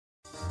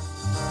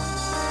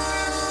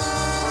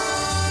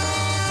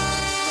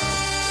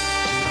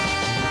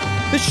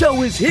The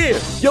show is here.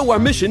 Yo, our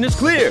mission is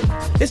clear.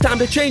 It's time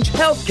to change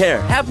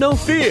healthcare. Have no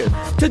fear.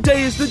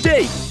 Today is the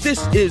day.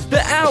 This is the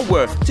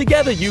hour.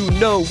 Together, you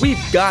know we've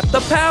got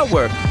the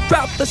power.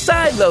 Drop the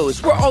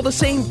silos. We're all the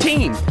same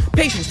team.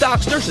 Patients,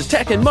 docs, nurses,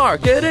 tech, and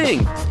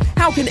marketing.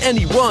 How can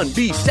anyone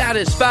be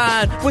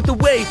satisfied with the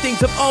way things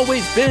have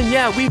always been?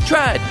 Yeah, we've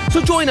tried.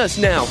 So join us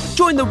now.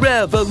 Join the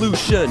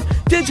revolution.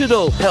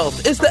 Digital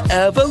health is the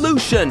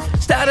evolution.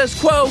 Status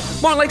quo,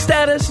 more like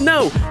status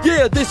no.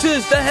 Yeah, this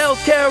is the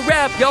healthcare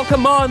rap. Y'all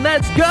come on,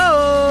 let's go.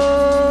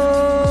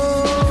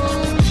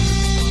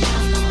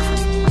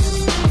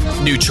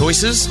 New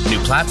choices, new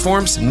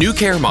platforms, new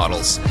care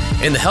models.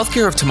 In the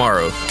healthcare of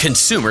tomorrow,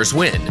 consumers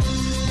win.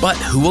 But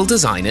who will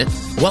design it?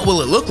 What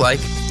will it look like?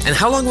 And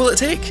how long will it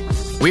take?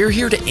 We're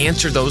here to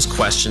answer those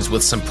questions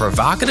with some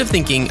provocative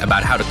thinking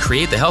about how to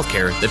create the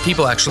healthcare that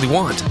people actually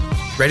want.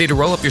 Ready to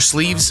roll up your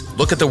sleeves,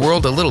 look at the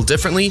world a little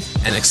differently,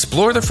 and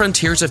explore the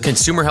frontiers of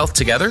consumer health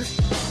together?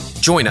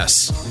 Join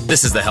us.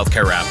 This is the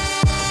Healthcare Wrap.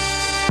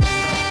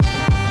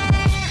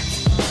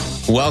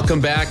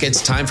 Welcome back.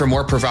 It's time for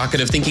more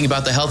provocative thinking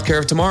about the healthcare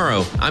of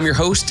tomorrow. I'm your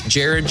host,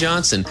 Jared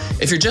Johnson.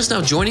 If you're just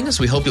now joining us,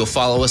 we hope you'll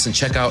follow us and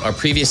check out our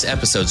previous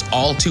episodes,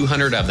 all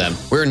 200 of them.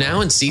 We're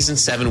now in season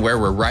 7, where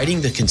we're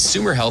writing the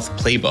consumer health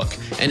playbook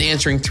and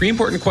answering 3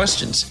 important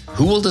questions.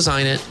 Who will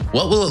design it?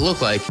 What will it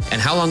look like? And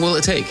how long will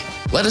it take?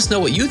 Let us know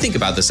what you think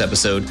about this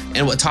episode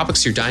and what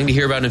topics you're dying to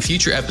hear about in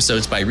future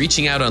episodes by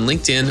reaching out on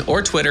LinkedIn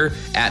or Twitter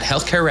at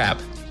Healthcare Wrap.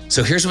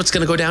 So here's what's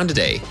going to go down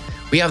today.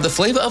 We have the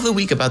flavor of the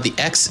week about the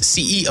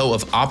ex-CEO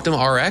of Optum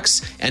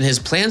Rx and his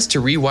plans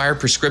to rewire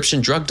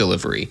prescription drug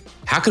delivery.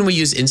 How can we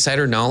use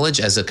insider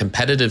knowledge as a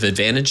competitive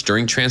advantage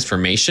during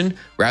transformation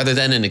rather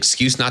than an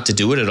excuse not to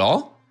do it at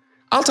all?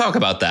 I'll talk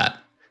about that.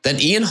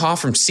 Then Ian Haw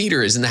from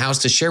Cedar is in the house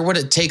to share what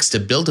it takes to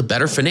build a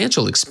better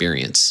financial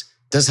experience.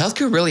 Does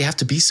healthcare really have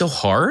to be so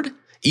hard?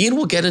 Ian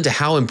will get into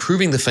how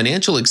improving the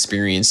financial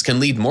experience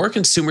can lead more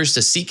consumers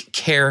to seek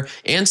care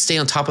and stay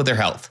on top of their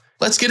health.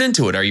 Let's get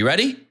into it. Are you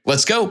ready?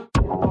 Let's go.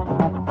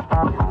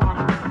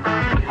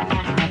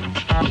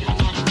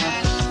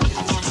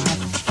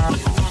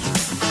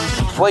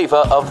 Flavor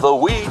of the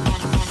week.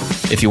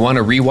 If you want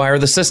to rewire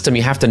the system,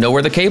 you have to know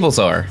where the cables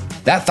are.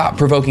 That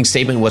thought-provoking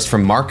statement was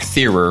from Mark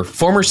Thierer,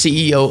 former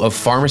CEO of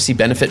pharmacy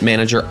benefit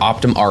manager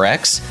Optum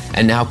Rx,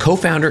 and now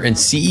co-founder and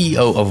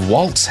CEO of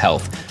Waltz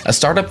Health, a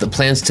startup that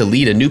plans to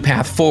lead a new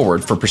path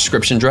forward for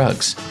prescription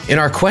drugs. In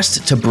our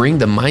quest to bring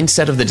the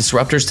mindset of the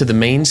disruptors to the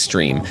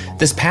mainstream,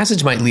 this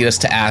passage might lead us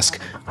to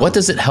ask, what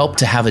does it help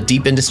to have a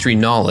deep industry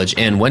knowledge,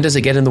 and when does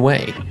it get in the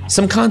way?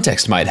 Some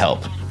context might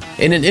help.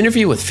 In an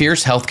interview with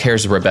Fierce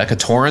Healthcare's Rebecca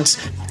Torrance,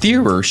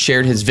 Thierer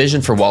shared his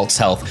vision for Waltz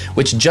Health,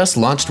 which just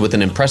launched with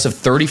an impressive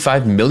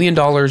 $35 million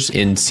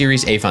in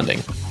Series A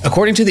funding.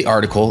 According to the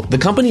article, the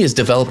company is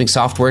developing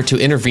software to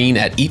intervene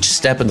at each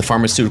step in the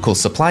pharmaceutical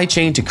supply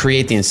chain to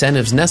create the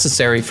incentives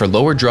necessary for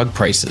lower drug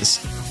prices.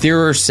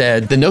 Thierer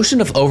said, the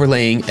notion of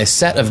overlaying a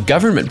set of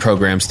government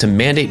programs to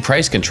mandate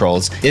price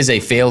controls is a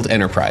failed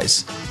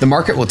enterprise. The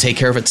market will take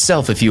care of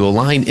itself if you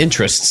align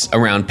interests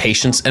around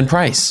patients and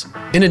price.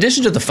 In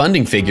addition to the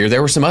funding figure,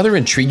 there were some other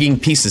intriguing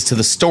pieces to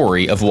the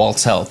story of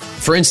Waltz Health.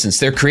 For instance,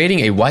 they're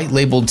creating a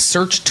white-labeled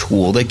search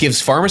tool that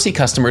gives pharmacy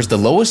customers the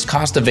lowest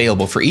cost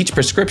available for each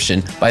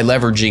prescription by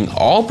leveraging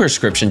all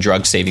prescription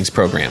drug savings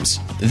programs.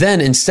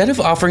 Then, instead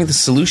of offering the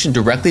solution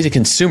directly to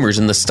consumers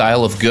in the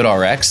style of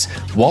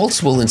GoodRx,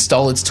 Waltz will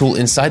install its tool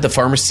inside the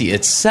pharmacy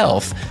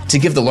itself to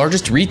give the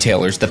largest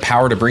retailers the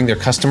power to bring their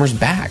customers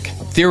back.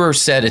 Thierer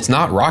said it's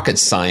not rocket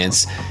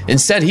science.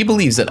 Instead, he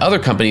believes that other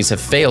companies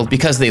have failed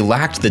because they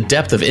lacked the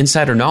depth of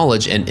insider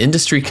knowledge and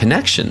industry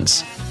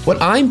connections.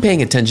 What I'm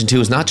paying attention to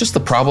is not just the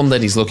problem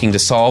that he's looking to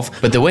solve,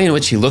 but the way in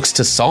which he looks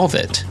to solve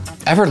it.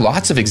 I've heard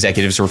lots of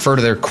executives refer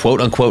to their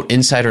quote-unquote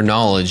insider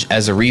knowledge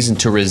as a reason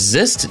to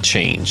resist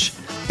change.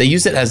 They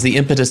use it as the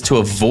impetus to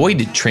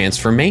avoid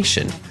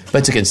transformation.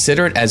 But to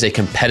consider it as a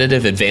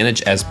competitive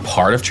advantage as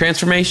part of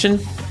transformation,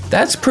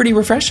 that's pretty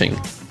refreshing.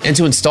 And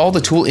to install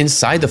the tool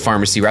inside the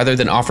pharmacy rather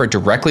than offer it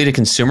directly to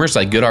consumers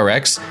like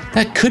GoodRx,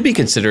 that could be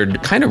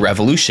considered kind of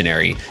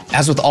revolutionary.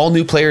 As with all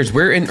new players,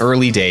 we're in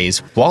early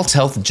days. Waltz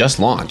Health just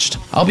launched.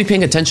 I'll be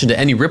paying attention to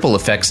any ripple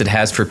effects it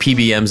has for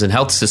PBMs and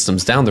health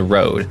systems down the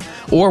road,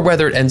 or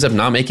whether it ends up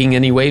not making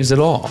any waves at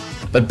all.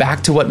 But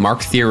back to what Mark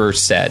Thierer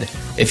said,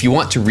 if you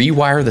want to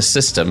rewire the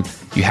system,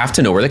 you have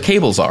to know where the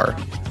cables are.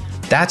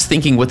 That's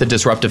thinking with a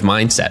disruptive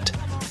mindset.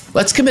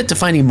 Let's commit to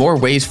finding more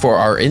ways for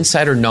our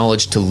insider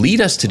knowledge to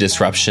lead us to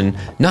disruption,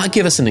 not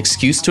give us an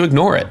excuse to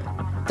ignore it.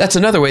 That's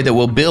another way that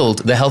we'll build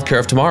the healthcare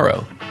of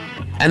tomorrow.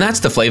 And that's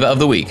the flavor of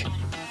the week.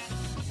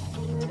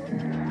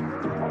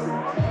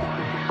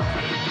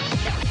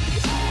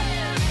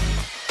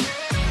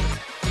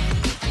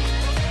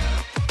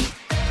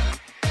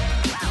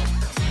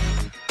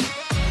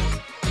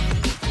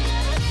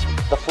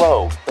 The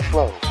flow.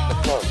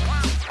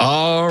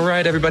 All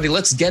right, everybody,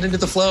 let's get into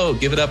the flow.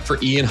 Give it up for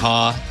Ian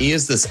Haw.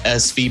 Ian's this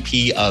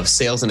SVP of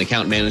Sales and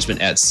Account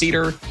Management at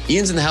Cedar.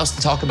 Ian's in the house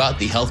to talk about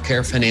the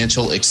healthcare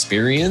financial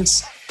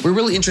experience. We're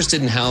really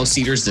interested in how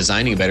Cedar's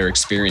designing a better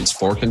experience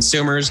for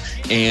consumers,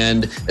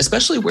 and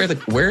especially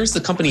where's the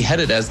company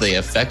headed as the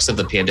effects of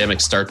the pandemic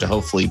start to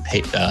hopefully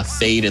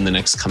fade in the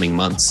next coming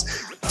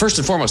months. First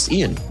and foremost,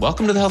 Ian,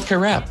 welcome to the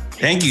Healthcare Wrap.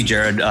 Thank you,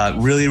 Jared.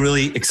 Really,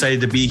 really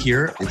excited to be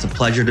here. It's a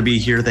pleasure to be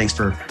here. Thanks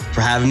for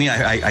having me.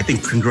 I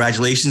think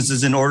congratulations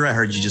is in order. I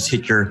heard you just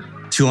hit your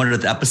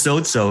 200th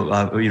episode. So,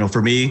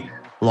 for me,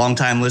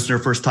 long-time listener,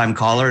 first-time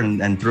caller,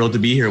 and thrilled to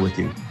be here with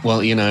you. Well,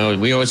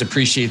 we always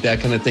appreciate that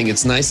kind of thing.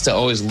 It's nice to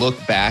always look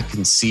back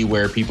and see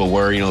where people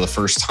were, the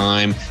first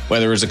time,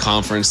 whether it was a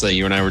conference that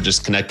you and I were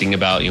just connecting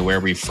about, where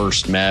we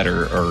first met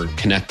or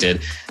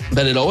connected.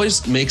 But it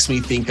always makes me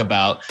think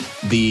about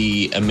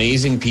the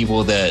amazing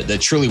people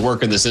that truly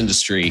work in this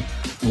industry.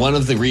 One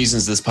of the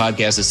reasons this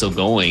podcast is still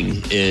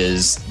going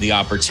is the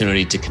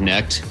opportunity to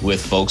connect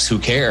with folks who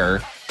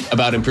care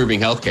about improving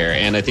healthcare.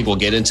 And I think we'll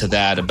get into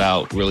that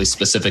about really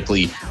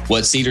specifically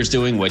what Cedar's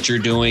doing, what you're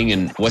doing,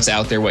 and what's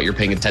out there, what you're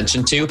paying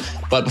attention to.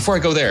 But before I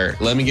go there,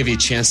 let me give you a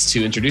chance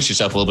to introduce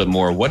yourself a little bit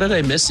more. What did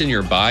I miss in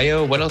your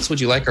bio? What else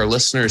would you like our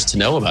listeners to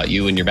know about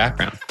you and your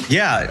background?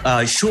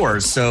 Yeah, sure.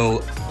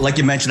 So like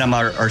you mentioned, I'm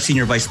our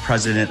senior vice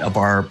president of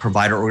our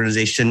provider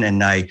organization,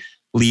 and I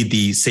lead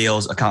the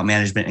sales, account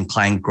management, and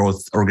client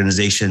growth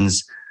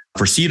organizations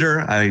for Cedar.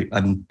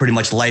 I'm pretty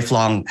much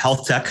lifelong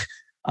health tech.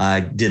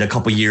 I did a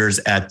couple years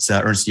at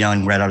Ernst &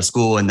 Young right out of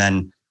school, and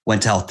then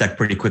went to health tech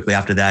pretty quickly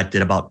after that.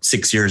 Did about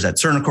 6 years at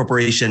Cerner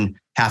Corporation,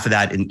 half of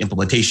that in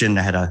implementation.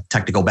 I had a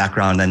technical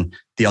background, then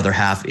the other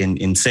half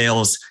in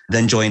sales.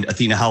 Then joined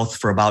Athena Health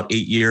for about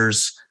 8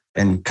 years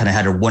and kind of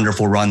had a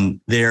wonderful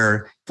run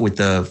there with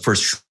the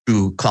first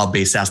true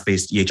cloud-based,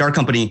 SaaS-based EHR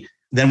company.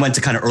 Then went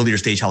to kind of earlier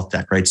stage health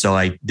tech, right? So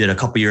I did a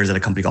couple years at a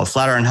company called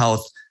Flatiron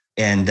Health,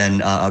 and then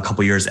a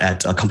couple years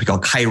at a company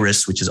called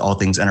Kairos, which is all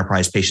things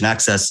enterprise patient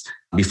access,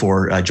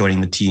 before joining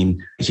the team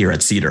here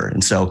at Cedar.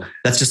 And so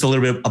that's just a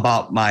little bit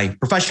about my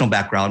professional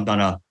background. On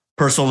a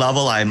personal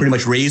level, I'm pretty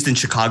much raised in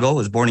Chicago. I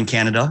was born in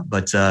Canada,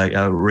 but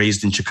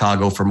raised in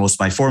Chicago for most of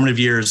my formative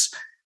years.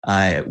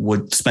 I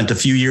spent a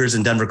few years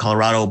in Denver,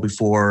 Colorado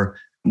before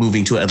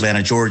moving to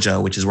Atlanta, Georgia,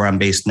 which is where I'm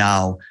based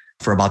now,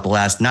 for about the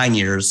last 9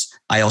 years.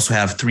 I also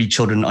have 3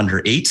 children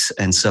under 8.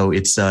 And so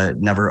it's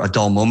never a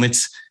dull moment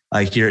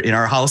here in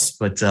our house,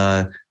 but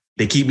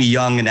they keep me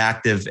young and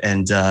active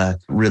and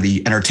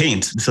really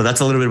entertained. So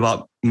that's a little bit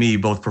about me,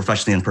 both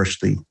professionally and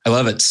personally. I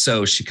love it.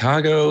 So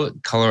Chicago,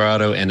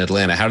 Colorado, and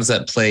Atlanta, how does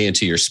that play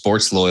into your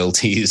sports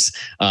loyalties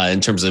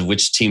in terms of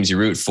which teams you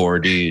root for?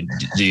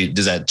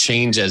 Does that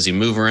change as you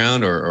move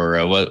around,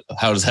 or what?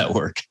 How does that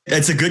work?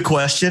 It's a good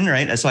question,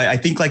 right? So I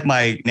think like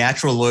my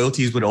natural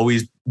loyalties would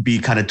always be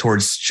kind of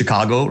towards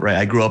Chicago, right?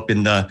 I grew up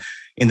in the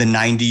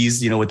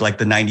 90s, with like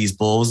the 90s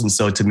Bulls. And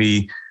so to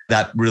me,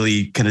 that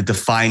really kind of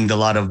defined a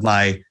lot of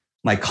my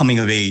coming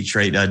of age,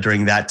 right?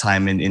 During that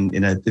time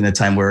in a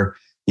time where,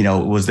 it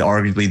was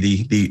arguably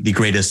the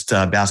greatest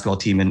basketball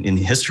team in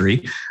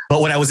history.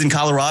 But when I was in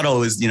Colorado, it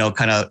was,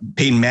 kind of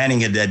Peyton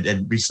Manning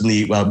had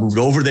recently moved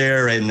over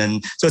there. And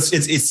then, so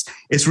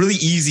it's really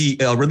easy,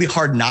 really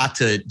hard not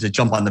to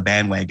jump on the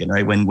bandwagon,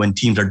 right? When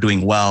teams are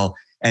doing well.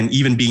 And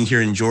even being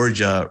here in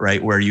Georgia,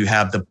 right, where you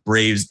have the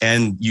Braves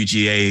and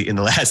UGA in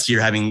the last year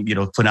having,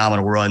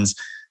 phenomenal runs,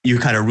 you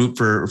kind of root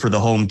for the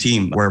home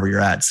team wherever you're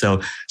at.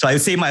 So I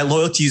would say my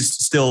loyalties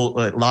still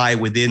lie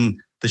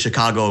within the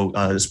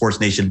Chicago sports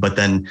nation, but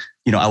then,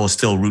 I will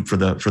still root for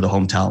the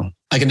hometown.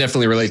 I can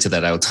definitely relate to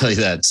that. I will tell you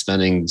that,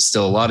 spending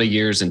still a lot of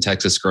years in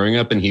Texas, growing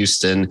up in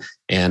Houston,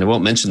 and I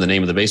won't mention the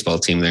name of the baseball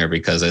team there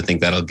because I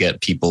think that'll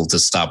get people to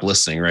stop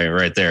listening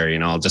right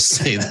there. I'll just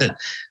say that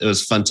it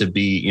was fun to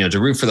be, to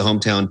root for the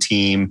hometown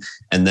team.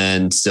 And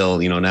then still,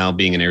 now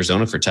being in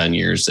Arizona for 10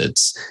 years,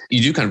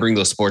 you do kind of bring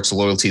those sports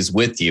loyalties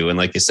with you. And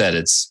like you said,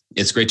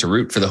 it's great to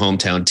root for the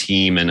hometown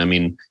team. And I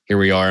mean, here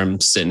we are, I'm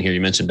sitting here,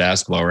 you mentioned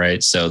basketball,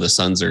 right? So the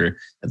Suns are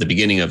at the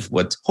beginning of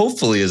what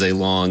hopefully is a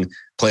long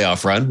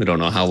playoff run. We don't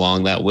know how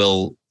long that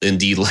will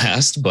indeed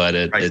last, but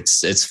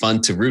it's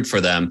fun to root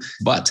for them.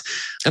 But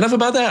enough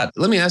about that.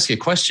 Let me ask you a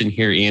question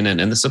here, Ian,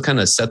 and this will kind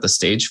of set the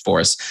stage for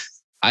us.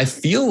 I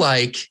feel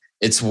like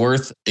it's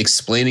worth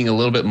explaining a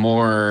little bit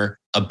more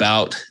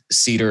about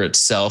Cedar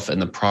itself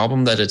and the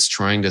problem that it's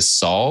trying to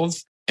solve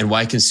and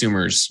why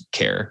consumers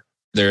care.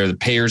 There are the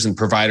payers and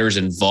providers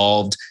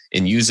involved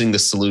in using the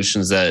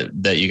solutions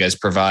that you guys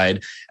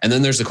provide. And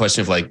then there's the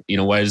question of why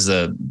does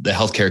the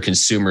healthcare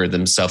consumer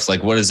themselves,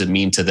 what does it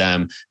mean to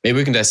them? Maybe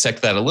we can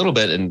dissect that a little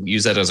bit and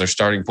use that as our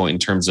starting point in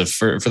terms of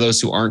for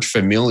those who aren't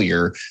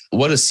familiar,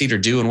 what does Cedar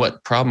do and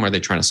what problem are they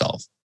trying to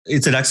solve?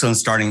 It's an excellent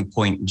starting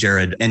point,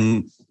 Jared.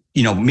 And,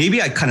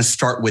 maybe I kind of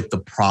start with the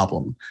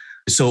problem.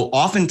 So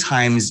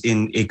oftentimes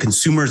in a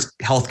consumer's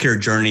healthcare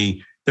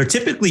journey, they're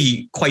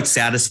typically quite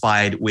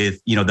satisfied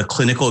with, the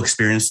clinical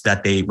experience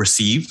that they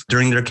receive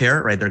during their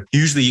care, right? They're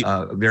usually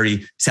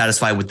very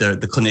satisfied with the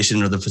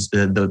clinician or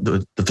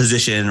the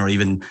physician or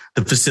even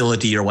the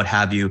facility or what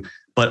have you.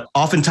 But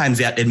oftentimes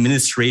that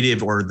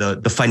administrative or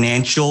the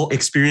financial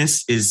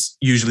experience is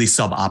usually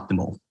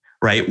suboptimal,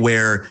 right?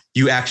 Where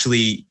you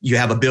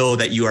have a bill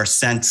that you are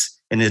sent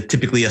in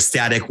typically a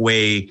static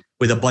way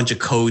with a bunch of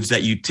codes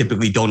that you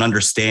typically don't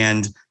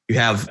understand. You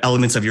have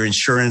elements of your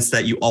insurance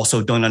that you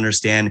also don't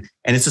understand.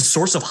 And it's a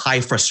source of high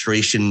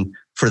frustration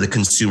for the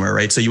consumer,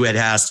 right? So you had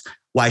asked,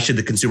 why should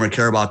the consumer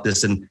care about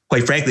this? And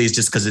quite frankly, it's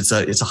just because it's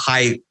a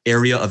high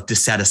area of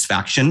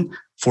dissatisfaction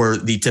for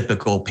the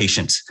typical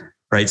patient,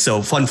 right?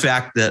 So fun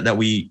fact that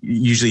we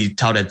usually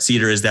tout at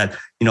Cedar is that,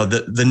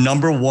 the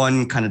number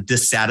one kind of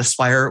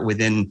dissatisfier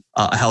within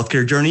a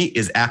healthcare journey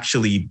is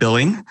actually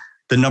billing.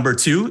 The number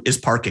two is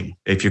parking,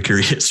 if you're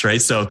curious,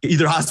 right? So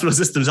either hospital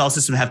systems, health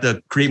systems have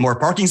to create more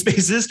parking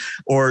spaces,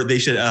 or they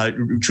should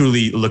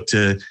truly look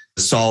to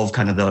solve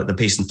kind of the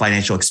patient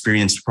financial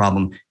experience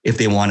problem if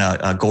they want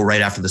to go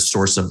right after the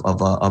source of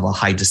a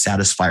high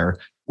dissatisfier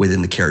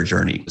within the care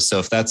journey. So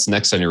if that's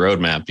next on your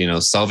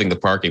roadmap, solving the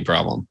parking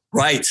problem.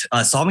 Right.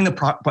 Solving the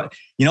problem.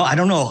 I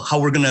don't know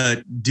how we're going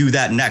to do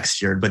that next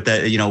year, but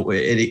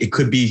it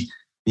could be,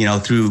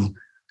 through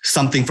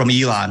something from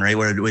Elon, right?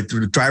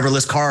 Through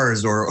driverless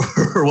cars or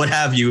what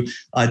have you,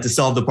 to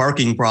solve the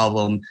parking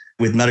problem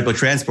with medical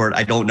transport.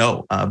 I don't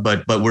know.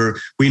 But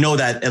we know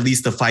that at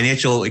least the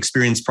financial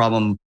experience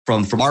problem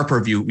from our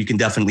purview, we can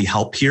definitely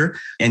help here.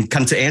 And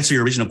kind of to answer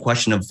your original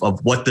question of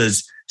what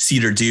does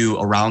Cedar do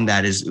around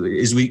that is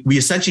we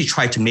essentially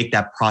try to make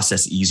that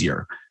process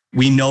easier.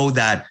 We know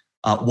that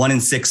 1 in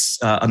 6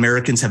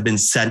 Americans have been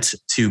sent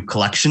to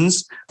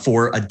collections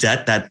for a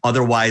debt that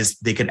otherwise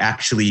they could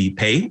actually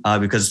pay,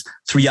 because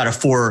 3 out of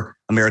 4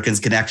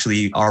 Americans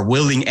are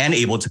willing and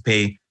able to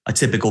pay a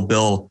typical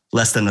bill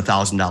less than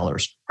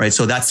 $1,000, right?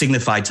 So that's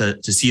signified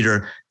to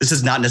Cedar. This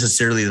is not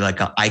necessarily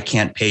like a I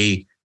can't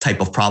pay type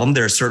of problem.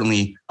 There are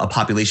certainly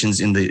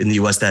populations in the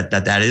US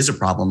that is a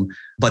problem,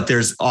 but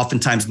there's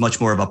oftentimes much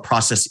more of a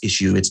process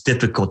issue. It's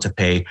difficult to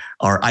pay,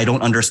 or I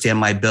don't understand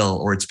my bill,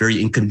 or it's very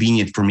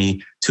inconvenient for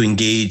me to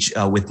engage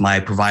with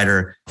my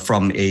provider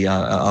from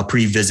a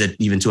pre-visit,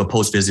 even to a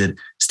post-visit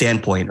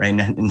standpoint, right?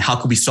 And how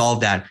could we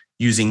solve that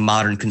using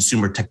modern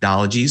consumer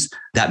technologies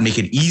that make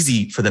it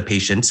easy for the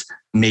patients,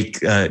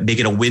 make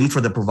it a win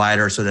for the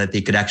provider so that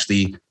they could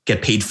actually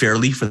get paid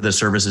fairly for the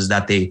services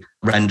that they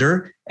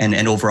render,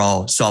 and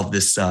overall solve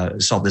this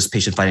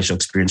patient financial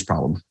experience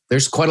problem.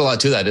 There's quite a lot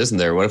to that, isn't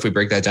there? What if we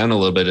break that down a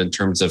little bit in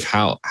terms of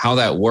how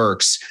that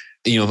works?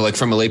 Like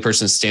from a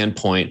layperson's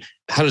standpoint,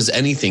 how does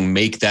anything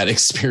make that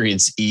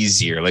experience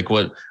easier? Like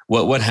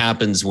what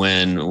happens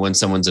when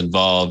someone's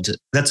involved?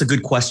 That's a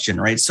good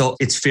question, right? So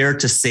it's fair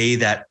to say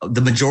that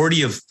the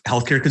majority of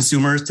healthcare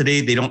consumers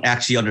today, they don't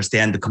actually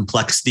understand the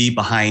complexity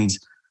behind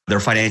their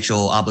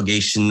financial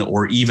obligation,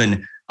 or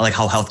even like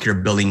how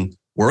healthcare billing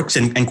works.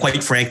 And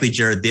quite frankly,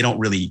 Jared, they don't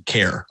really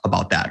care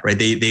about that, right?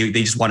 They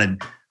just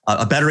wanted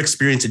a better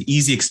experience, an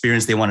easy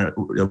experience. They want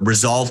to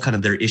resolve kind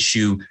of their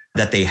issue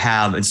that they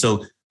have. And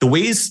so the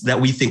ways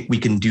that we think we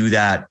can do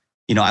that,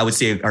 I would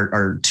say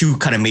are 2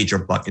 kind of major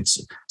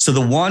buckets. So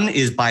the one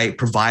is by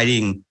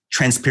providing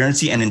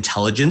transparency and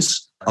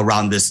intelligence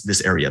around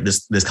this area,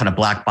 this kind of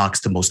black box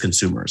to most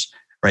consumers,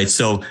 right?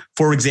 So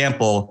for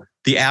example,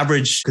 the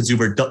average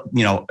consumer,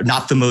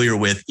 not familiar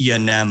with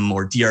E&M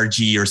or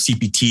DRG or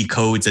CPT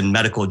codes and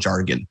medical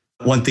jargon.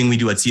 One thing we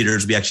do at Cedar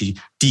is we actually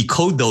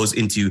decode those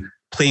into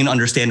plain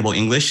understandable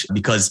English,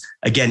 because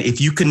again,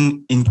 if you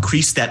can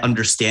increase that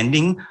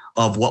understanding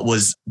of what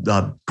was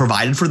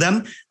provided for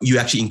them, you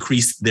actually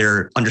increase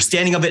their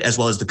understanding of it, as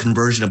well as the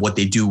conversion of what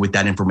they do with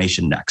that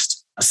information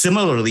next.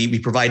 Similarly, we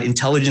provide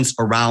intelligence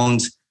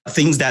around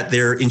things that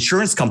their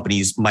insurance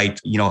companies might,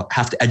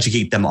 have to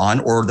educate them on,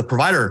 or the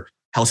provider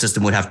health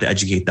system would have to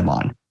educate them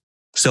on.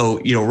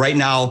 So, right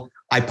now,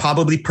 I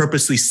probably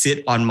purposely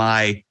sit on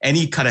my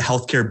any kind of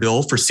healthcare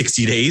bill for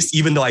 60 days,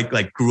 even though I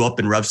grew up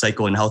in rev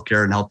cycle and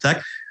healthcare and health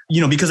tech,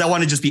 because I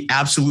want to just be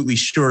absolutely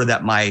sure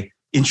that my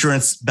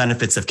insurance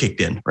benefits have kicked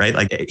in, right?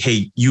 Like,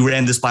 hey, you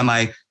ran this by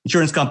my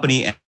insurance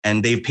company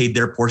and they've paid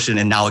their portion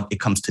and now it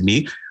comes to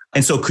me.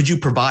 And so could you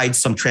provide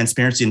some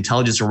transparency,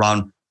 intelligence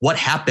around what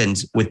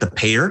happened with the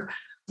payer?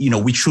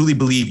 We truly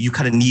believe you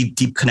kind of need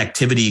deep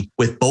connectivity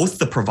with both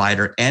the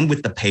provider and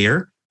with the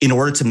payer in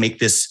order to make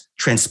this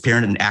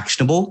transparent and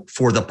actionable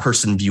for the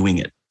person viewing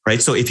it, right?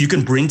 So if you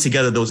can bring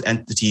together those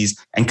entities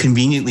and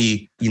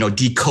conveniently,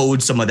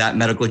 decode some of that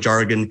medical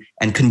jargon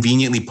and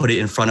conveniently put it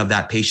in front of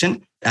that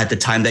patient at the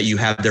time that you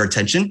have their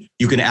attention,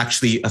 you can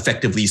actually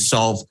effectively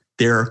solve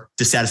their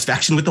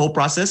dissatisfaction with the whole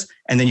process.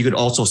 And then you could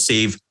also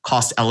save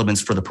cost elements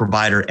for the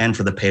provider and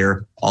for the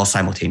payer all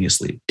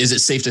simultaneously. Is it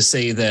safe to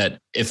say that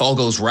if all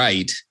goes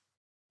right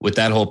with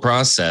that whole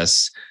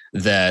process,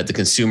 that the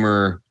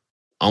consumer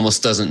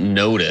almost doesn't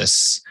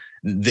notice,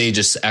 they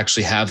just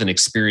actually have an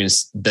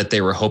experience that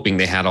they were hoping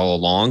they had all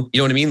along? You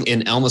know what I mean?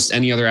 In almost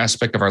any other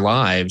aspect of our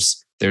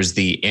lives, there's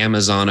the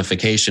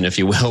Amazonification, if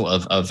you will,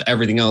 of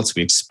everything else.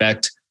 We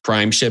expect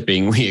Prime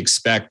shipping. We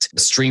expect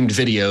streamed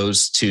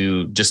videos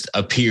to just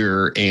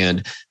appear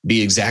and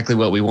be exactly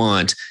what we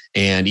want.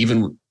 And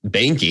even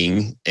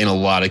banking, in a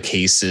lot of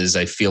cases,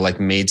 I feel like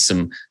made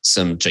some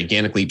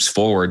gigantic leaps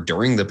forward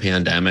during the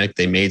pandemic.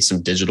 They made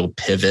some digital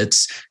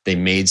pivots. They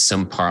made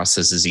some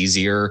processes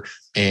easier.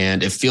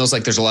 And it feels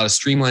like there's a lot of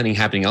streamlining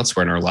happening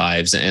elsewhere in our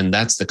lives. And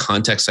that's the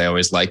context I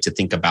always like to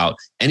think about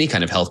any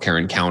kind of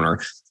healthcare encounter,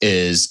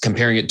 is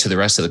comparing it to the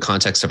rest of the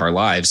context of our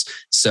lives.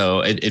 So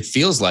it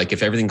feels like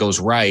if everything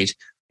goes right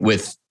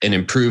with an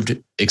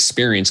improved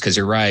experience, because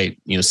you're right,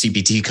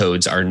 CPT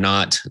codes are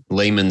not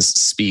layman's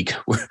speak.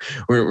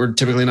 We're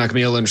typically not going to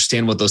be able to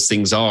understand what those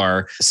things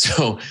are.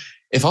 So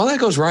if all that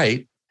goes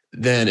right,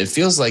 then it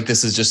feels like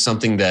this is just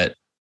something that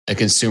a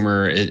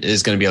consumer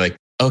is going to be like,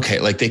 okay,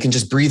 like they can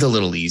just breathe a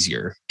little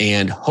easier.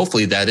 And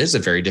hopefully that is a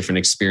very different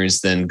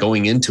experience than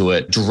going into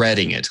it,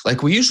 dreading it,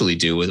 like we usually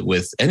do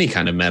with any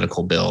kind of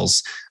medical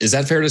bills. Is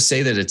that fair to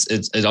say that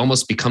it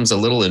almost becomes a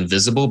little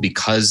invisible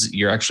because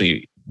you're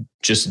actually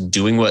just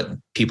doing what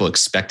people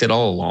expected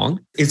all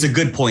along? It's a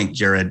good point,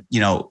 Jared.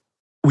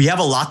 We have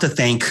a lot to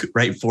thank,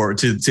 right,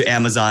 to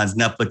Amazon's,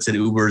 Netflix, and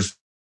Uber's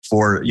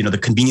for, the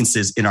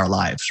conveniences in our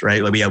lives,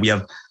 right? Like we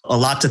have a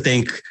lot to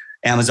thank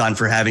Amazon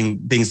for having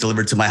things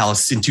delivered to my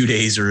house in 2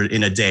 days or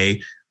in a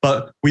day.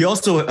 But we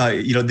also,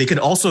 they could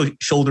also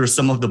shoulder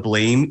some of the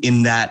blame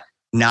in that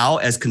now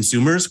as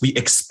consumers, we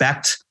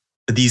expect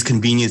these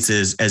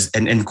conveniences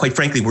and quite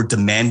frankly, we're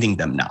demanding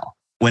them now.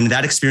 When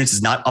that experience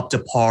is not up to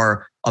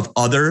par of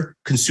other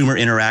consumer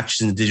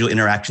interactions, digital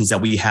interactions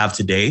that we have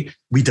today,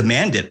 we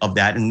demand it of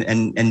that.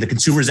 And the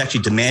consumer is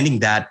actually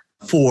demanding that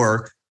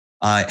for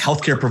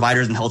healthcare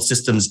providers and health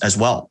systems as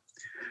well.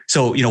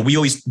 So, we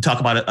always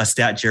talk about a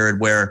stat, Jared,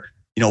 where,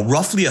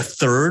 roughly a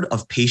third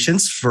of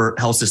patients for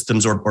health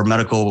systems or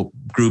medical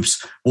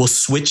groups will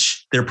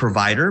switch their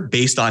provider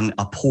based on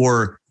a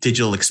poor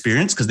digital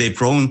experience because they've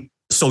grown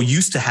so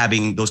used to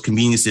having those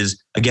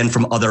conveniences, again,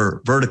 from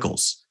other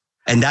verticals.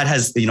 And that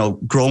has,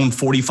 grown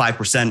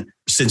 45%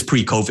 since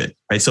pre-COVID,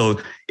 right? So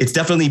it's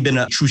definitely been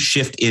a true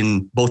shift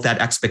in both that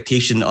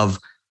expectation of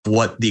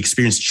what the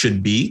experience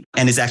should be,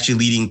 and is actually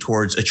leading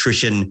towards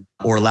attrition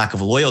or lack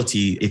of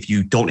loyalty if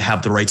you don't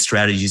have the right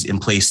strategies in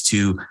place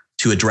to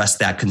address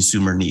that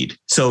consumer need.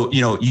 So,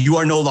 you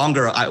are no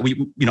longer, I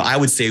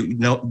would say,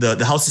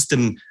 the health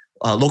system,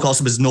 local health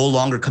system is no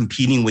longer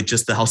competing with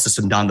just the health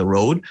system down the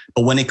road.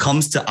 But when it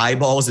comes to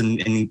eyeballs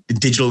and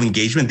digital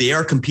engagement, they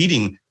are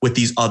competing with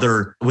the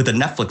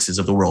Netflixes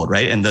of the world,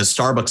 right? And the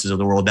Starbuckses of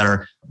the world that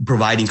are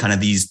providing kind of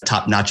these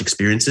top-notch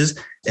experiences,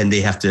 and they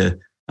have to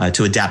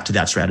adapt to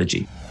that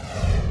strategy.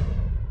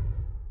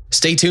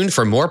 Stay tuned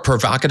for more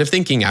provocative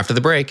thinking after the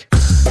break.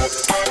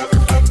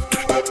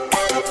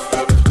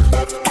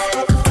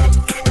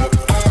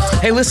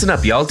 Hey, listen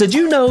up, y'all. Did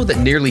you know that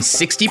nearly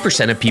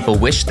 60% of people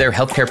wish their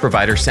healthcare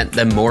provider sent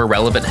them more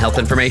relevant health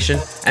information?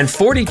 And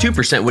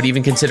 42% would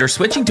even consider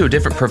switching to a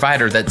different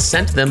provider that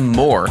sent them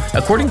more,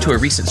 according to a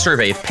recent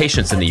survey of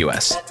patients in the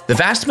US. The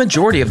vast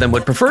majority of them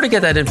would prefer to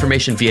get that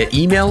information via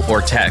email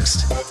or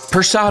text.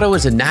 Persado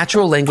is a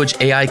natural language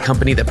AI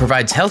company that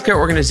provides healthcare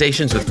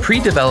organizations with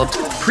pre-developed,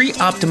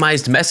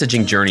 pre-optimized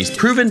messaging journeys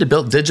proven to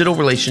build digital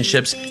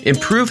relationships,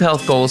 improve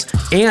health goals,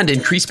 and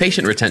increase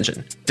patient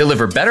retention.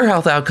 Deliver better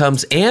health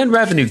outcomes and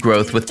revenue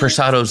growth with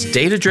Persado's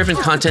data-driven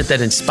content that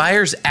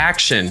inspires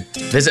action.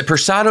 Visit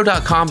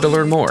Persado.com to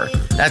learn more.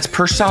 That's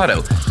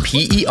Persado,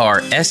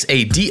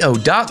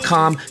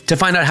 Persado.com to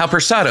find out how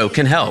Persado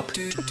can help.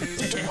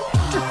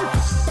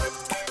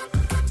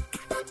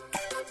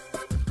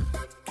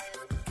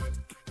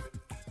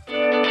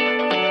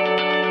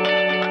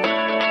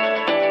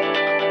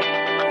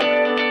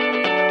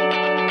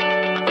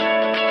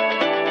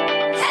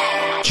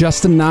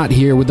 Justin Knott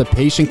here with the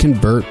Patient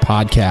Convert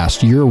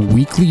podcast, your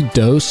weekly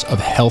dose of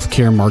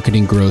healthcare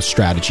marketing growth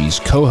strategies,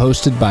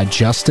 co-hosted by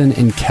Justin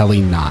and Kelly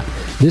Knott.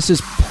 This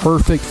is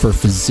perfect for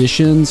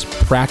physicians,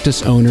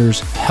 practice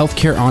owners,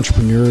 healthcare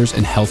entrepreneurs,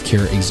 and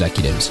healthcare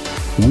executives.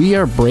 We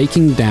are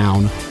breaking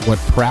down what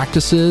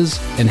practices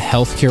and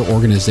healthcare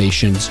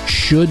organizations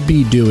should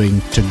be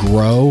doing to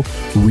grow,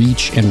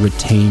 reach, and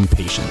retain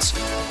patients.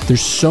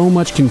 There's so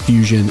much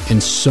confusion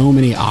and so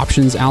many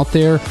options out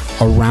there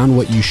around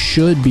what you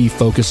should be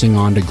focusing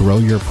on to grow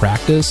your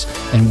practice,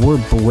 and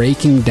we're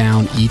breaking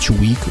down each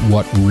week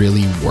what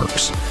really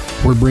works.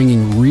 We're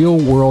bringing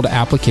real-world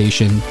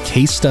application,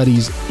 case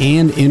studies,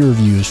 and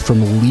interviews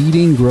from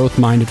leading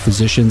growth-minded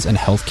physicians and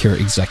healthcare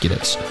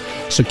executives.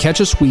 So catch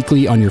us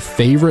weekly on your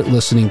favorite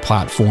listening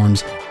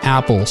platforms: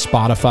 Apple,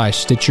 Spotify,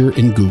 Stitcher,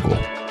 and Google.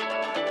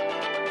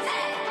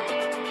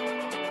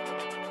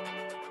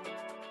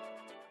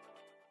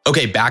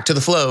 Okay, back to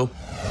the flow.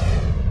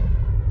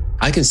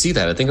 I can see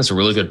that. I think that's a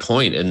really good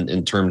point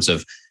in terms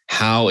of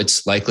how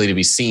it's likely to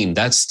be seen.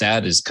 That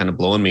stat is kind of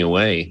blowing me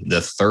away.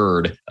 The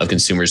third of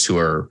consumers who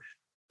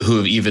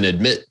have even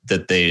admit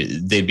that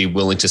they'd be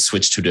willing to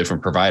switch to a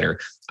different provider.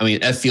 I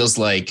mean, it feels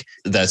like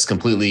that's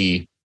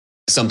completely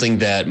something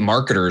that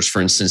marketers,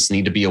 for instance,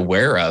 need to be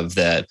aware of,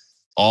 that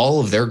all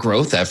of their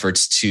growth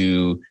efforts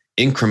to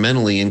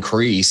incrementally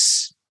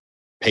increase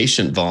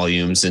patient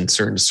volumes in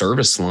certain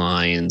service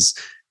lines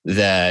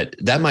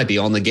that might be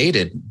all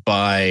negated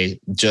by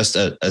just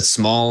a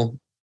small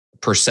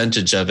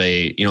percentage of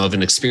of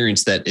an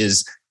experience that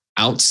is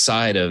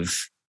outside of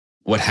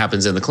what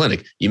happens in the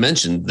clinic. You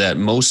mentioned that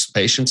most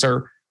patients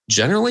are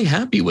generally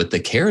happy with the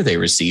care they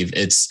receive.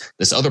 It's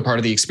this other part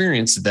of the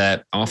experience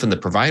that often the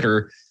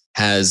provider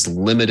has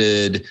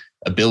limited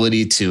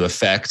ability to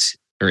affect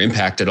or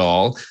impact at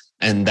all.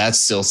 And that's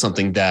still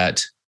something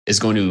that is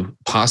going to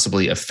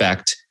possibly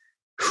affect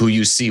who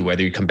you see,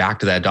 whether you come back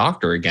to that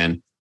doctor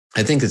again.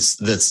 I think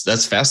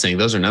that's fascinating.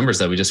 Those are numbers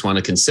that we just want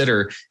to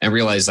consider and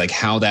realize like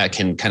how that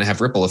can kind of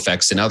have ripple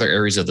effects in other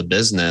areas of the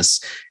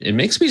business. It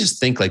makes me just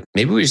think like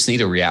maybe we just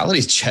need a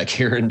reality check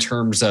here in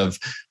terms of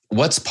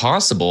what's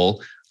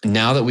possible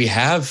now that we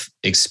have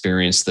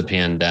experienced the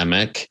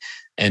pandemic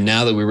and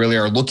now that we really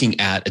are looking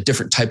at a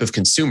different type of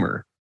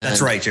consumer.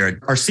 That's right, Jared.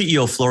 Our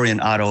CEO,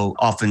 Florian Otto,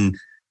 often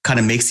kind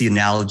of makes the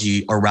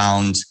analogy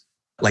around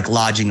like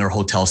lodging or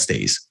hotel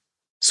stays.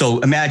 So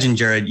imagine,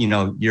 Jared,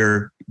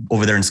 you're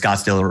over there in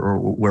Scottsdale or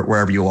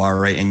wherever you are,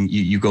 right? And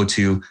you go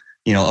to,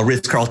 a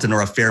Ritz-Carlton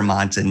or a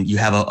Fairmont and you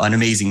have an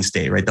amazing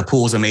stay, right? The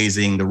pool's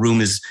amazing. The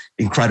room is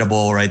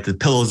incredible, right? The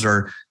pillows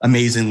are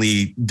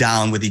amazingly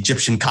down with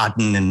Egyptian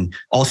cotton and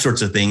all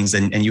sorts of things.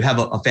 And you have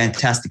a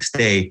fantastic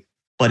stay.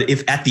 But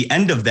if at the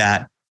end of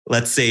that,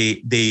 let's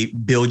say they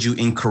billed you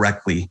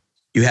incorrectly,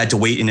 you had to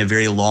wait in a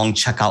very long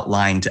checkout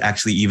line to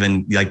actually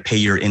even like pay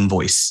your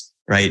invoice,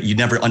 right? You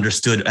never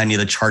understood any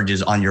of the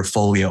charges on your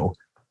folio.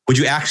 Would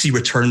you actually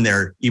return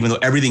there, even though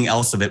everything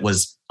else of it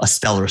was a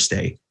stellar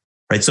stay,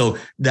 right? So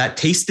that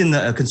taste in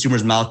the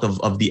consumer's mouth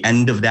of the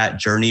end of that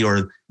journey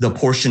or the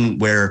portion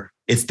where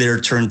it's their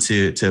turn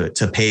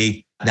to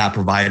pay that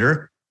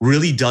provider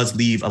really does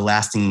leave a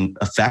lasting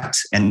effect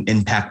and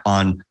impact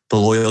on the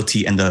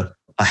loyalty and a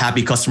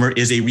happy customer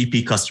is a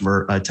repeat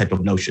customer type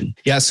of notion.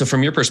 Yeah. So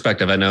from your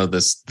perspective, I know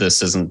this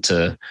isn't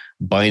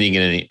binding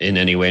in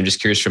any way. I'm just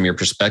curious from your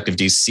perspective,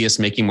 do you see us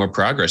making more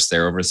progress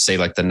there over, say,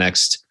 like the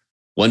next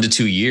 1 to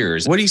 2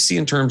 years? What do you see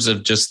in terms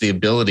of just the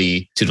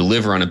ability to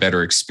deliver on a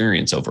better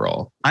experience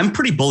overall? I'm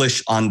pretty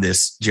bullish on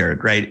this,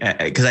 Jared, right?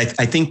 Because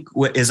I think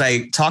as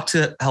I talk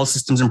to health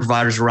systems and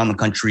providers around the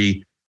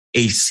country,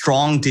 a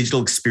strong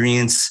digital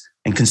experience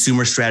and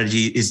consumer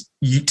strategy is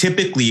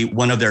typically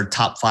one of their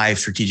top 5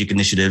 strategic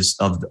initiatives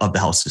of the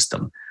health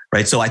system,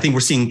 right? So I think we're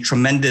seeing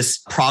tremendous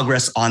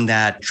progress on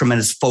that,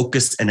 tremendous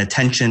focus and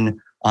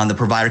attention on the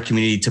provider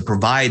community to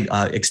provide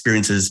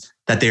experiences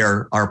that they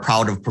are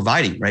proud of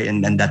providing, right?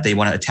 And that they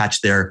want to attach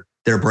their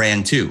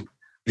brand to.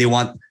 They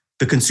want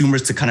the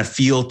consumers to kind of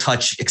feel,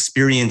 touch,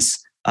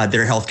 experience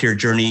their healthcare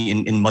journey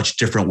in much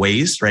different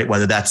ways, right?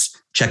 Whether that's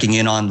checking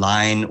in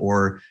online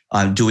or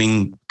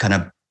doing kind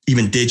of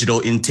even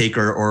digital intake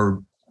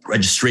or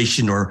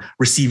registration or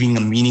receiving a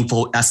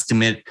meaningful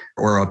estimate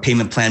or a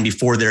payment plan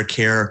before their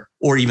care,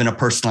 or even a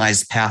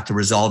personalized path to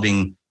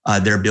resolving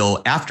their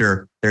bill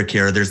after their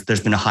care.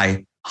 There's been a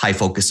high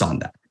focus on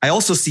that. I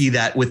also see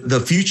that with the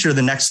future,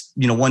 the next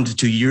 1 to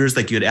 2 years,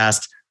 like you had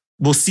asked,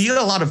 we'll see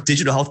a lot of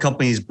digital health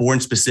companies born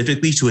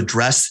specifically to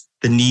address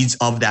the needs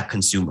of that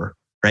consumer,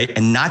 right?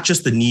 And not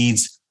just the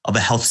needs of a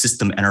health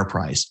system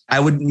enterprise.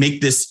 I would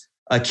make this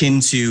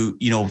akin to,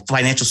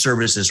 financial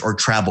services or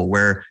travel,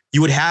 where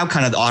you would have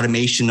kind of the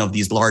automation of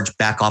these large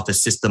back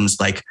office systems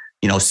like,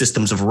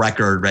 systems of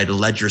record, right?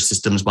 Ledger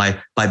systems by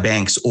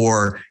banks,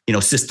 or,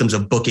 systems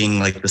of booking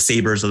like the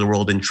Sabres of the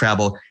world in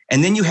travel.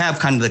 And then you have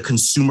kind of the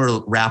consumer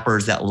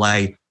wrappers that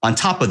lie on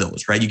top of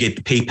those, right? You get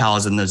the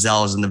PayPals and the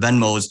Zelles and the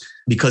Venmos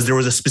because there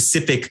was a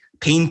specific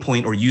pain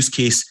point or use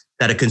case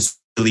that a consumer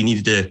really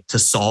needed to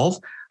solve.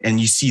 And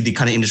you see the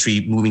kind of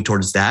industry moving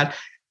towards that,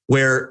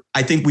 where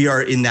I think we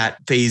are in that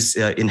phase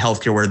in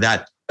healthcare where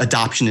that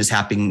adoption is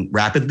happening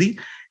rapidly.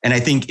 And I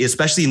think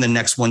especially in the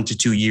next 1 to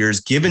 2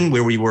 years, given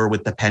where we were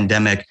with the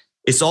pandemic,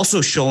 it's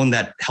also shown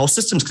that health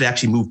systems could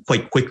actually move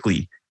quite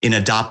quickly in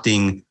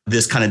adopting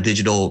this kind of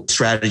digital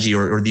strategy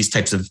or these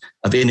types of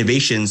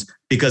innovations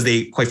because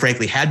they quite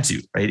frankly had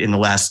to, right, in the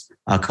last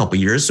couple of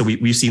years. So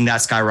we've seen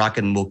that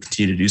skyrocket and we'll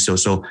continue to do so.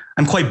 So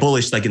I'm quite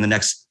bullish, like in the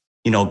next,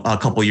 a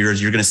couple of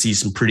years, you're going to see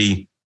some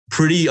pretty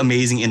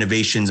amazing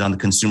innovations on the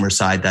consumer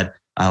side that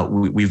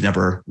we've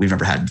never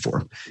had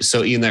before.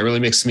 So Ian, that really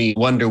makes me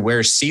wonder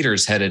where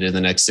Cedar's headed in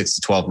the next 6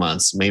 to 12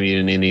 months, maybe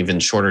in an even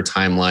shorter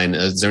timeline.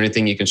 Is there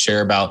anything you can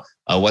share about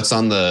what's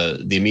on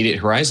the immediate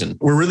horizon?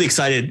 We're really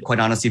excited, quite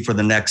honestly, for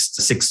the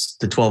next 6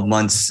 to 12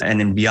 months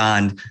and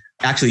beyond.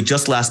 Actually,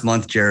 just last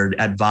month, Jared,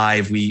 at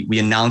Vive, we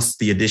announced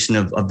the addition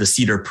of the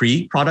Cedar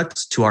Pre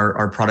product to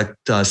our product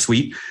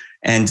suite.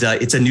 And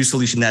it's a new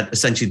solution that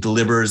essentially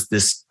delivers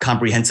this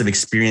comprehensive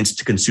experience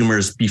to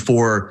consumers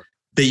before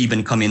they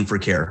even come in for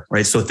care,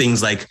 right? So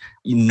things like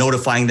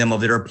notifying them of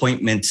their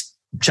appointment,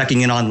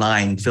 checking in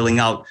online, filling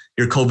out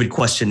your COVID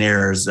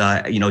questionnaires,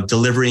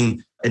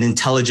 delivering an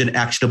intelligent,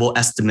 actionable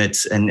estimate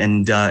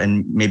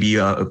and maybe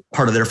a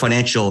part of their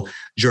financial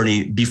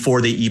journey before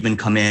they even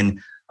come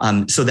in,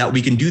 so that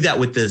we can do that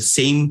with the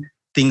same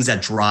things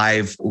that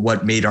drive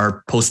what made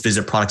our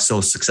post-visit product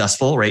so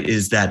successful, right,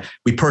 is that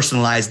we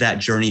personalize that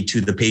journey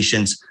to the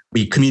patients.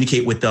 We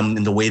communicate with them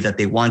in the way that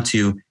they want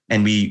to,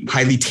 and we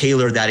highly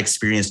tailor that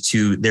experience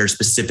to their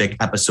specific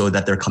episode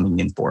that they're coming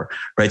in for,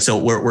 right? So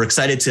we're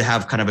excited to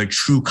have kind of a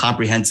true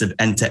comprehensive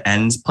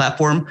end-to-end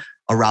platform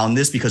around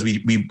this, because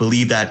we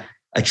believe that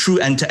a true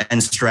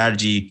end-to-end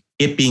strategy,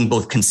 it being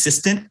both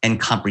consistent and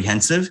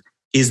comprehensive,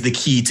 is the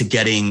key to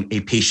getting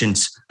a patient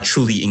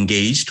truly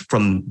engaged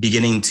from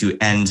beginning to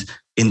end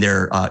in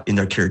their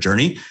care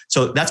journey.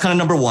 So that's kind of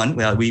number one.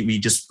 We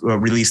just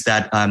released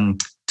that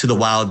to the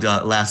wild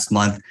last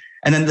month.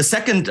 And then the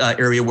second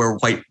area where we're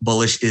quite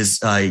bullish is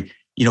kind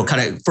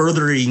of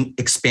furthering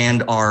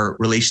expand our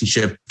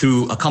relationship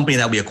through a company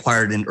that we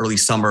acquired in early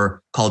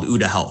summer called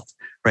Uda Health.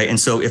 Right. And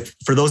so if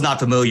for those not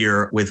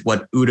familiar with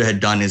what Uda had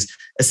done, is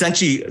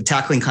essentially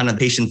tackling kind of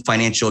patient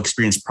financial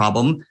experience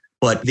problem,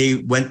 but they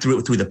went through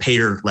it through the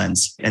payer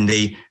lens, and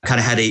they kind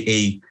of had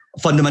a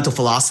fundamental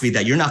philosophy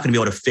that you're not going to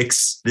be able to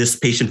fix this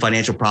patient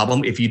financial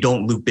problem if you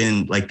don't loop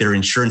in like their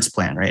insurance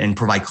plan, right, and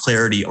provide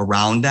clarity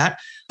around that.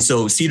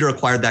 So Cedar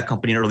acquired that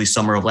company in early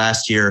summer of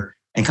last year,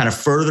 and kind of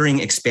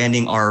furthering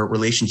expanding our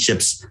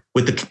relationships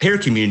with the payer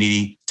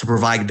community to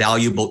provide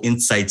valuable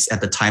insights at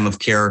the time of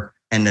care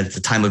and at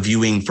the time of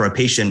viewing for a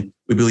patient,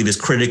 we believe is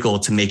critical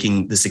to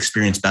making this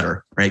experience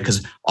better, right?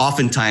 Because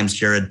oftentimes,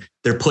 Jared,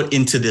 they're put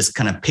into this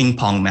kind of ping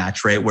pong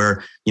match, right?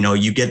 Where,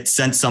 you get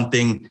sent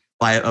something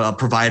by a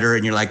provider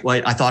and you're like,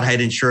 well, I thought I had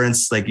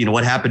insurance. Like,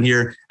 what happened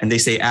here? And they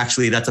say,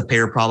 actually, that's a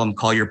payer problem.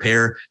 Call your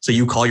payer. So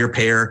you call your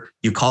payer,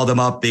 you call them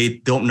up. They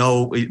don't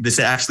know. They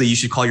say, actually, you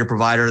should call your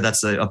provider.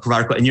 That's a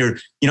provider. And you're,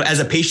 as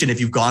a patient,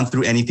 if you've gone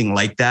through anything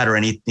like that or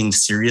anything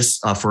serious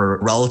for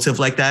a relative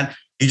like that,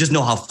 you just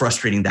know how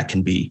frustrating that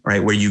can be,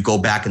 right? Where you go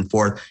back and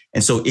forth.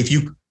 And so if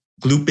you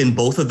loop in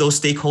both of those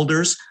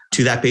stakeholders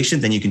to that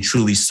patient, then you can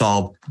truly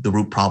solve the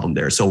root problem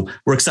there. So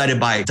we're excited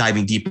by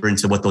diving deeper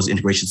into what those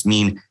integrations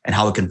mean and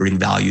how it can bring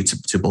value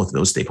to both of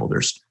those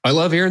stakeholders. I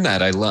love hearing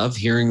that. I love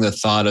hearing the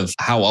thought of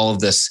how all of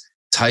this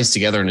ties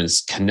together and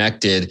is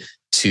connected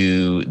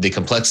to the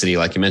complexity,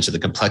 like you mentioned, the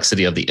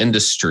complexity of the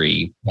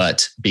industry,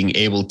 but being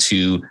able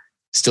to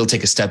still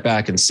take a step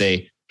back and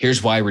say,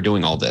 here's why we're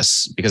doing all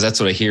this. Because that's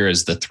what I hear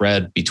is the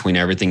thread between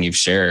everything you've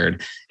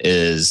shared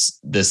is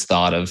this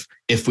thought of,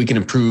 if we can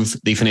improve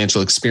the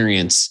financial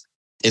experience,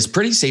 it's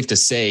pretty safe to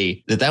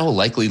say that will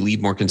likely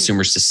lead more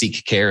consumers to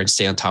seek care and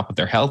stay on top of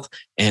their health.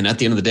 And at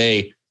the end of the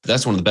day,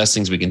 that's one of the best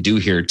things we can do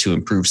here to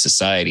improve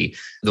society.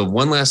 The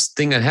one last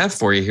thing I have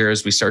for you here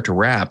as we start to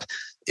wrap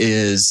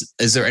is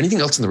there anything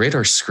else on the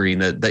radar screen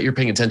that you're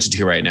paying attention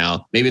to right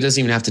now? Maybe it doesn't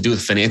even have to do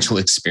with financial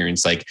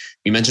experience. Like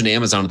you mentioned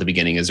Amazon at the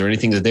beginning. Is there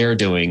anything that they're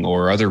doing,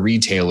 or other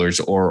retailers,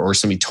 or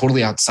something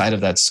totally outside of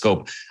that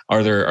scope?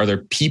 Are there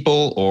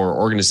people or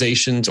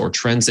organizations or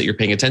trends that you're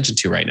paying attention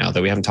to right now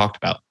that we haven't talked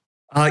about?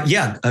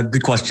 Yeah, a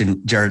good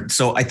question, Jared.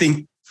 So I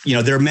think,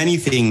 there are many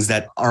things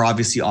that are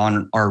obviously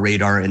on our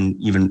radar, and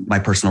even my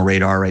personal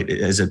radar, right,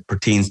 as it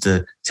pertains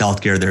to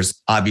healthcare.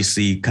 There's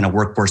obviously kind of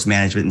workforce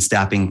management and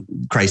staffing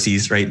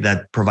crises, right,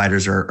 that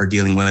providers are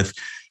dealing with.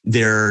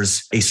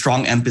 There's a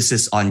strong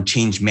emphasis on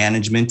change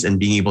management and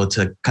being able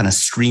to kind of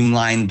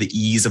streamline the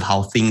ease of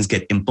how things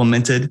get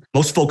implemented.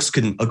 Most folks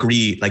can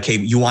agree, like, hey,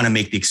 you want to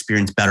make the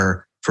experience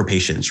better for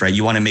patients, right?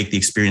 You want to make the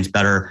experience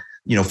better,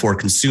 for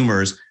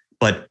consumers.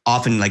 But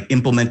often, like,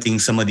 implementing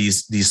some of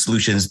these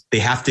solutions, they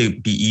have to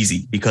be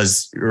easy,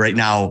 because right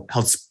now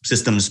health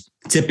systems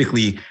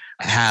typically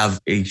have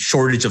a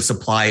shortage of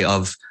supply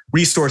of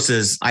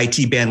resources,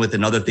 IT bandwidth,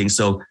 and other things.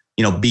 So,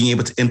 being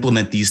able to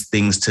implement these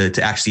things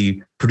to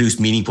actually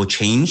produce meaningful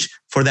change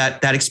for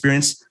that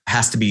experience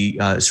has to be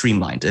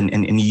streamlined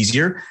and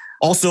easier.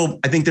 Also,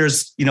 I think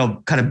there's,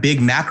 kind of big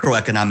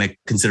macroeconomic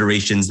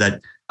considerations that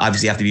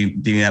obviously have to be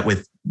doing that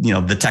with,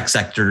 the tech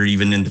sector,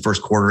 even in the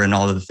first quarter, and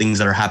all of the things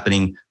that are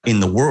happening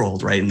in the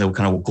world, right? In the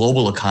kind of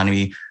global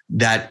economy,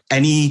 that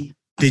any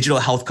digital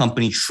health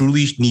company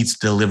truly needs to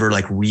deliver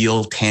like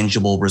real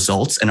tangible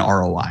results and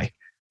ROI,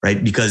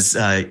 right? Because,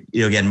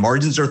 again,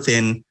 margins are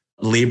thin,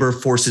 labor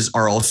forces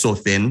are also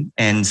thin,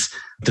 and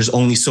there's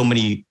only so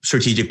many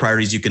strategic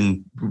priorities you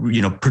can,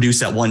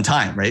 produce at one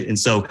time, right? And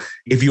so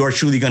if you are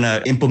truly going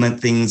to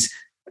implement things,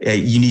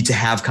 you need to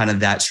have kind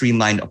of that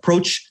streamlined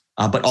approach,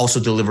 but also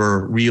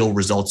deliver real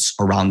results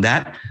around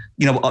that.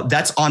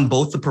 That's on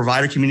both the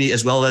provider community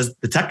as well as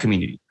the tech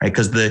community, right?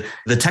 Because the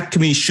tech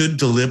community should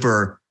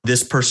deliver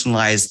this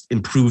personalized,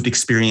 improved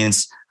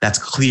experience that's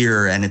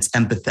clear and it's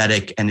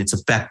empathetic and it's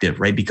effective,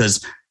 right?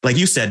 Because like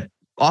you said,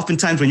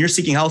 oftentimes when you're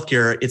seeking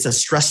healthcare, it's a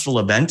stressful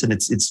event, and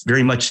it's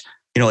very much,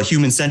 a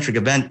human-centric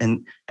event,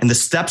 and the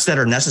steps that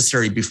are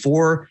necessary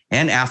before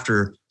and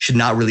after should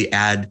not really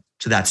add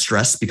to that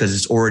stress, because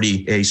it's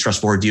already a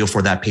stressful ordeal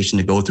for that patient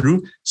to go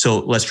through. So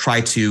let's try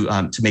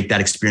to make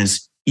that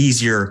experience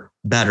easier,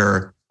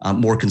 better,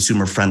 more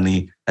consumer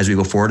friendly as we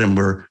go forward. And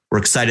we're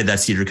excited that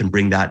Cedar can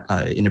bring that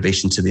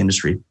innovation to the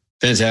industry.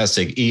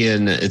 Fantastic.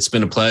 Ian, it's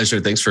been a pleasure.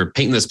 Thanks for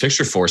painting this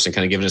picture for us and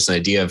kind of giving us an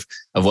idea of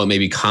what may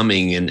be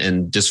coming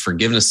and just for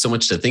giving us so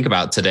much to think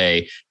about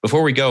today.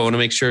 Before we go, I want to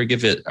make sure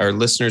give our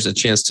listeners a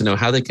chance to know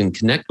how they can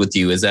connect with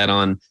you. Is that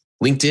on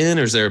LinkedIn,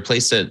 or is there a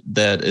place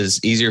that is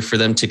easier for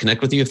them to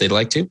connect with you if they'd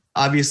like to?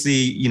 Obviously,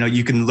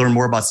 you can learn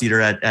more about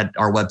Cedar at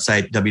our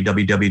website,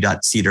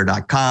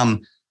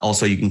 www.cedar.com.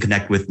 Also, you can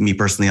connect with me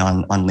personally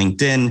on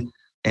LinkedIn.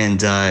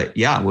 And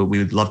we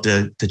would love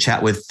to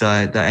chat with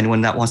anyone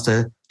that wants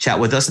to chat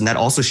with us and that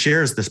also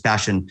shares this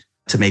passion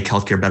to make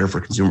healthcare better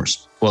for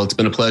consumers. Well, it's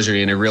been a pleasure,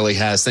 and it really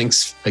has.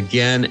 Thanks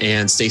again,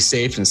 and stay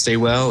safe and stay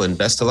well, and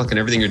best of luck in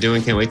everything you're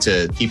doing. Can't wait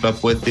to keep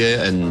up with you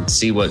and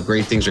see what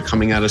great things are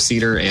coming out of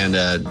Cedar. And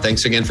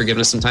thanks again for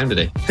giving us some time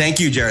today. Thank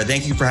you, Jared.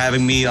 Thank you for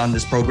having me on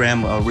this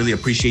program. I really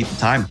appreciate the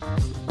time.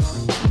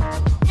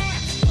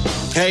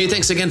 Hey,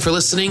 thanks again for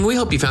listening. We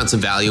hope you found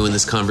some value in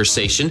this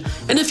conversation.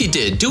 And if you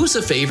did, do us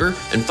a favor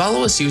and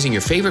follow us using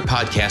your favorite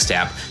podcast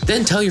app.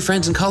 Then tell your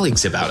friends and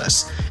colleagues about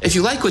us. If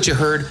you like what you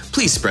heard,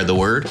 please spread the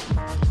word.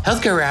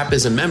 Healthcare App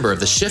is a member of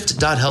the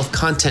Shift.Health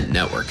Content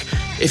Network.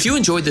 If you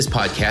enjoyed this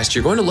podcast,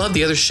 you're going to love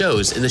the other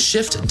shows in the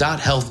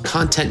Shift.Health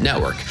Content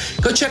Network.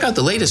 Go check out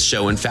the latest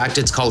show. In fact,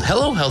 it's called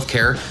Hello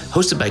Healthcare,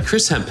 hosted by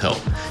Chris Hemphill.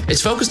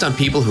 It's focused on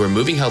people who are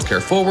moving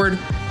healthcare forward,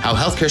 how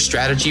healthcare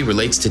strategy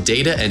relates to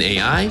data and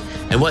AI,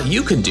 and what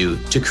you can do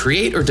to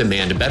create or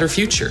demand a better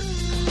future.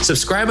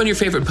 Subscribe on your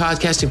favorite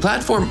podcasting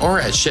platform or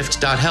at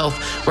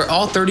Shift.Health, where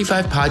all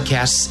 35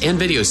 podcasts and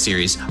video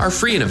series are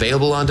free and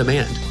available on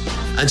demand.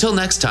 Until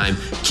next time,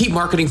 keep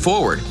marketing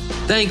forward.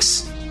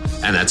 Thanks,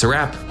 and that's a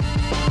wrap.